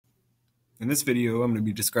In this video, I'm going to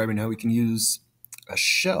be describing how we can use a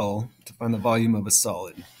shell to find the volume of a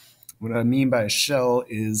solid. What I mean by a shell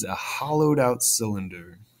is a hollowed out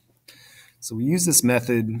cylinder. So we use this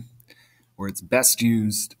method, or it's best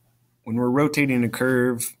used, when we're rotating a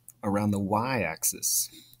curve around the y-axis.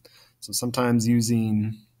 So sometimes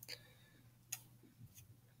using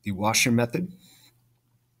the washer method,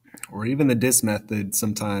 or even the disc method,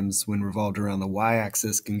 sometimes when revolved around the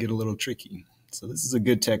y-axis can get a little tricky. So this is a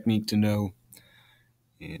good technique to know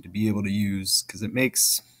and to be able to use, because it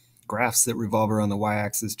makes graphs that revolve around the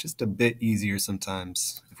y-axis just a bit easier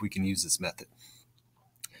sometimes if we can use this method.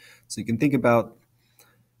 So you can think about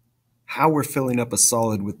how we're filling up a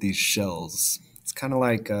solid with these shells. It's kind of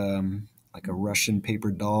like a Russian paper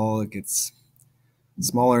doll. It gets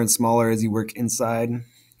smaller and smaller as you work inside,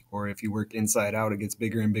 or if you work inside out, it gets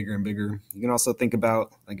bigger and bigger and bigger. You can also think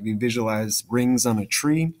about, like if you visualize rings on a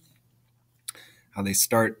tree, how they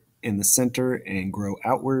start in the center and grow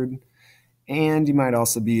outward. And you might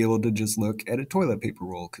also be able to just look at a toilet paper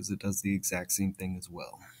roll because it does the exact same thing as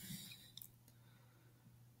well.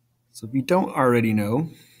 So if you don't already know,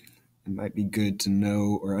 it might be good to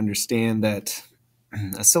know or understand that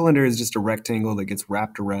a cylinder is just a rectangle that gets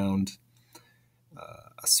wrapped around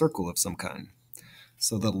a circle of some kind.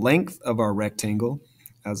 So the length of our rectangle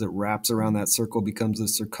as it wraps around that circle becomes the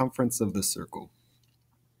circumference of the circle.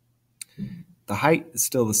 The height is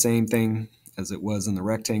still the same thing as it was in the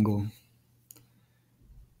rectangle.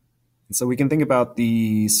 And so we can think about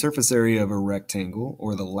the surface area of a rectangle,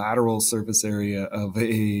 or the lateral surface area of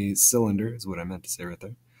a cylinder, is what I meant to say right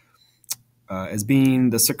there, as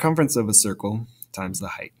being the circumference of a circle times the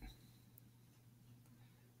height.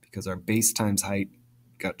 Because our base times height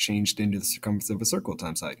got changed into the circumference of a circle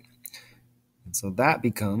times height. And so that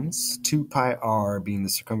becomes 2 pi r being the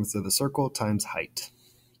circumference of the circle times height.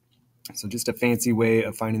 So just a fancy way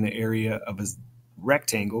of finding the area of a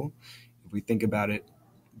rectangle, if we think about it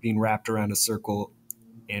being wrapped around a circle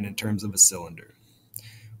and in terms of a cylinder.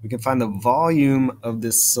 We can find the volume of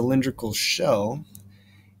this cylindrical shell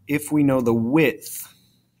if we know the width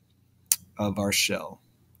of our shell.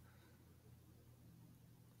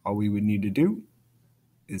 All we would need to do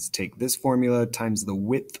is take this formula times the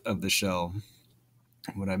width of the shell.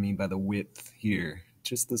 What I mean by the width here,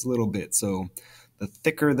 just this little bit. So the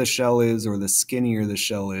thicker the shell is, or the skinnier the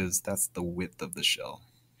shell is, that's the width of the shell.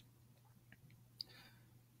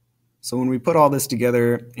 So when we put all this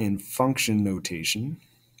together in function notation,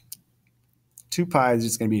 2 pi is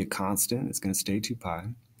just going to be a constant. It's going to stay 2 pi.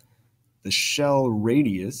 The shell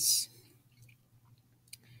radius,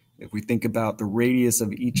 if we think about the radius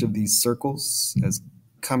of each of these circles as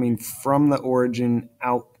coming from the origin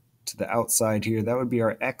out to the outside here, that would be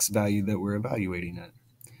our x value that we're evaluating at.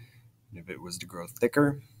 And if it was to grow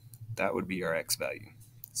thicker, that would be our x value.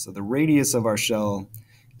 So the radius of our shell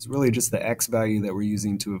is really just the x value that we're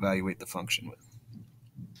using to evaluate the function with.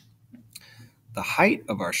 The height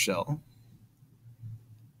of our shell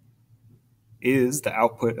is the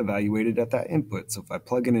output evaluated at that input. So if I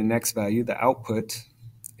plug in an x value, the output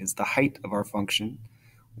is the height of our function,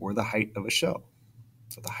 or the height of a shell.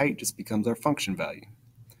 So the height just becomes our function value.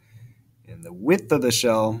 And the width of the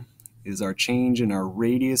shell is our change in our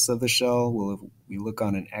radius of the shell. Well, if we look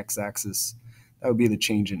on an x-axis, that would be the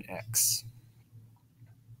change in x.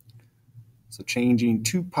 So changing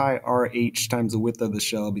 2 pi rh times the width of the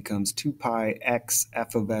shell becomes 2 pi x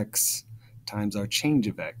f of x times our change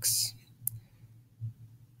of x.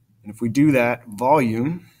 And if we do that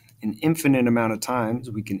volume an infinite amount of times,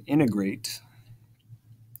 we can integrate,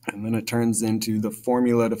 and then it turns into the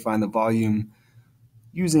formula to find the volume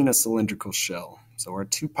using a cylindrical shell. So our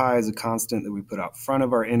 2 pi is a constant that we put out front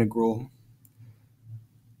of our integral.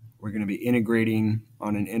 We're going to be integrating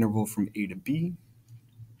on an interval from a to b.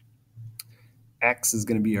 X is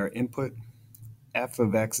going to be our input. F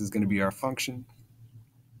of x is going to be our function.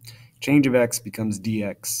 Change of x becomes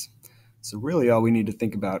dx. So really all we need to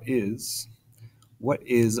think about is, what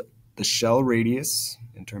is the shell radius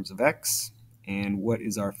in terms of x, and what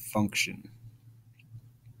is our function?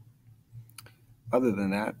 Other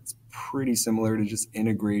than that, it's pretty similar to just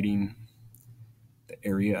integrating the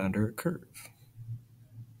area under a curve.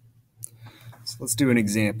 So let's do an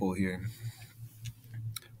example here.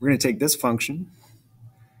 We're going to take this function.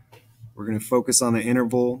 We're going to focus on the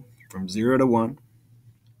interval from 0 to 1.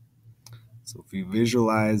 So if we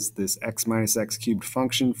visualize this x minus x cubed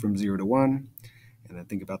function from 0 to 1, and then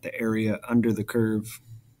think about the area under the curve,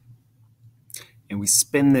 and we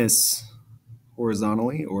spin this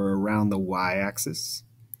horizontally or around the y-axis,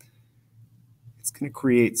 it's going to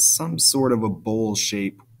create some sort of a bowl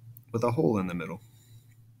shape with a hole in the middle.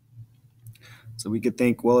 So we could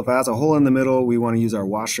think, well, if it has a hole in the middle, we want to use our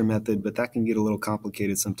washer method, but that can get a little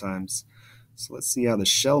complicated sometimes. So let's see how the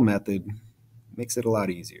shell method makes it a lot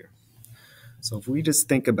easier. So if we just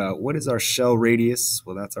think about what is our shell radius,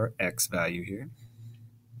 well, that's our x value here.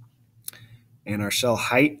 And our shell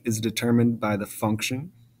height is determined by the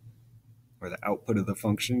function, or the output of the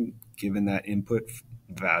function, given that input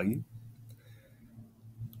value.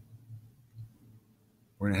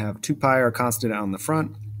 We're going to have 2 pi, our constant, out in the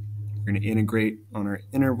front. We're going to integrate on our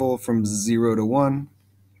interval from 0 to 1.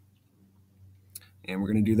 And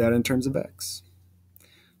we're going to do that in terms of x.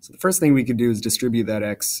 So the first thing we could do is distribute that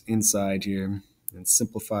x inside here and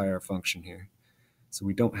simplify our function here. So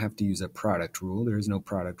we don't have to use a product rule. There is no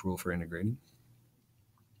product rule for integrating.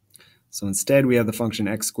 So instead, we have the function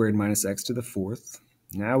x squared minus x to the 4th.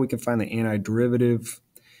 Now we can find the antiderivative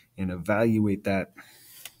and evaluate that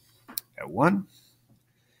at 1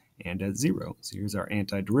 and at 0. So here's our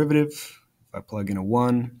antiderivative. If I plug in a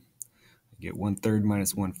 1, I get 1/3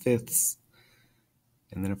 minus 1/5.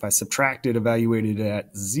 And then if I subtract it, evaluate it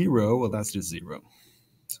at 0, well, that's just 0.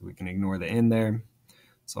 So we can ignore the end there.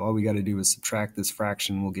 So all we got to do is subtract this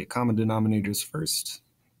fraction. We'll get common denominators first.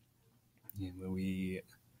 And when we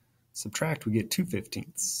subtract, we get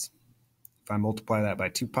 2/15. If I multiply that by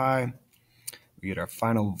 2 pi, we get our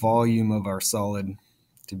final volume of our solid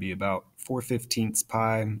to be about 4/15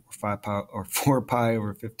 pi, or 5 pi, or 4 pi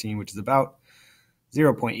over 15, which is about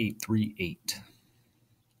 0.838.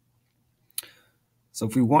 So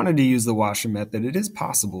if we wanted to use the washer method, it is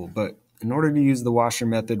possible, but in order to use the washer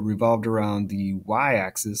method revolved around the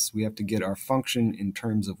y-axis, we have to get our function in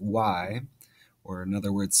terms of y, or in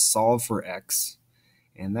other words, solve for x,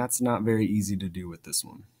 and that's not very easy to do with this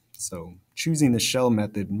one. So choosing the shell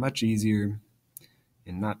method, much easier,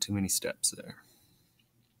 and not too many steps there.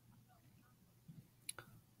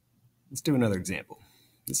 Let's do another example.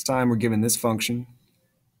 This time we're given this function,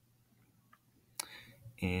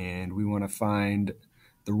 and we want to find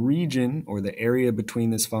the region or the area between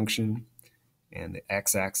this function and the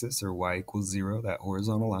x-axis, or y equals 0, that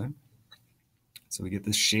horizontal line. So we get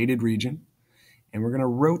this shaded region, and we're going to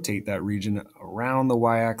rotate that region around the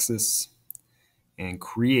y-axis and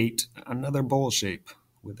create another bowl shape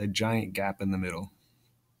with a giant gap in the middle.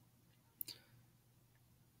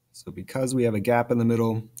 So because we have a gap in the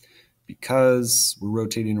middle, because we're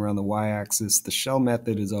rotating around the y-axis, the shell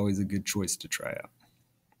method is always a good choice to try out.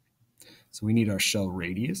 So we need our shell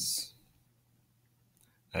radius.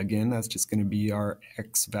 Again, that's just going to be our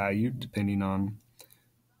x value depending on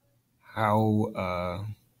how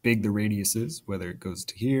big the radius is, whether it goes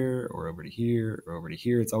to here or over to here or over to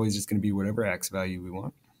here. It's always just going to be whatever x value we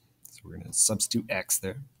want. So we're going to substitute x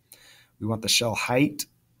there. We want the shell height,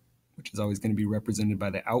 which is always going to be represented by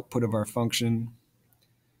the output of our function.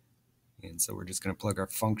 And so we're just going to plug our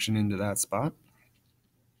function into that spot.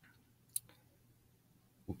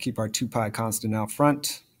 We'll keep our 2 pi constant out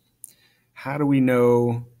front. How do we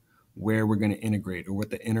know where we're going to integrate, or what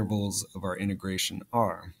the intervals of our integration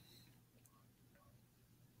are?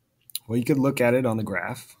 Well, you could look at it on the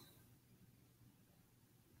graph.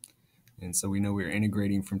 And so we know we're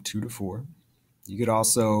integrating from 2 to 4. You could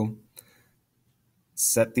also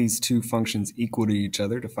set these two functions equal to each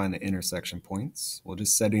other to find the intersection points. Well,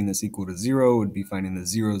 just setting this equal to 0 would be finding the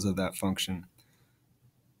zeros of that function,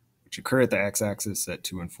 which occur at the x-axis at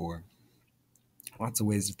 2 and 4. Lots of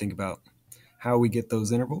ways to think about how we get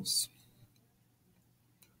those intervals.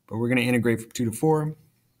 But we're going to integrate from 2 to 4.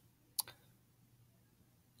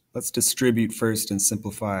 Let's distribute first and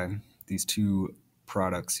simplify these two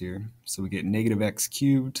products here. So we get negative x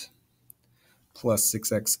cubed plus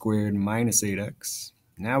 6x squared minus 8x.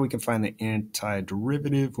 Now we can find the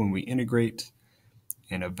antiderivative when we integrate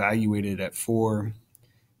and evaluate it at 4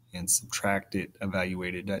 and subtract it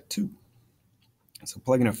evaluated at 2. So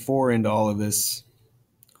plugging a 4 into all of this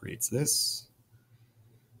creates this.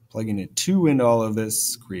 Plugging a 2 into all of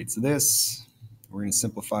this creates this. We're going to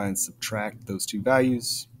simplify and subtract those two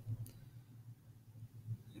values.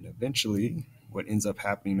 And eventually, what ends up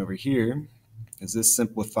happening over here is this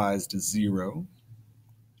simplifies to 0.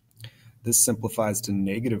 This simplifies to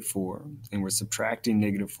negative 4, and we're subtracting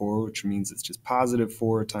negative 4, which means it's just positive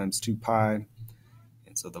 4 times 2 pi,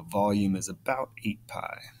 and so the volume is about 8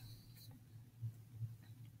 pi.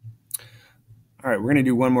 All right, we're going to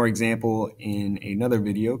do one more example in another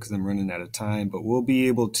video because I'm running out of time, but we'll be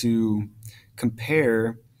able to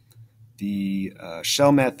compare the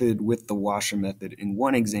shell method with the washer method in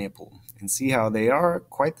one example and see how they are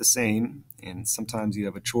quite the same, and sometimes you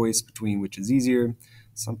have a choice between which is easier.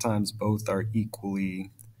 Sometimes both are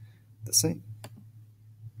equally the same.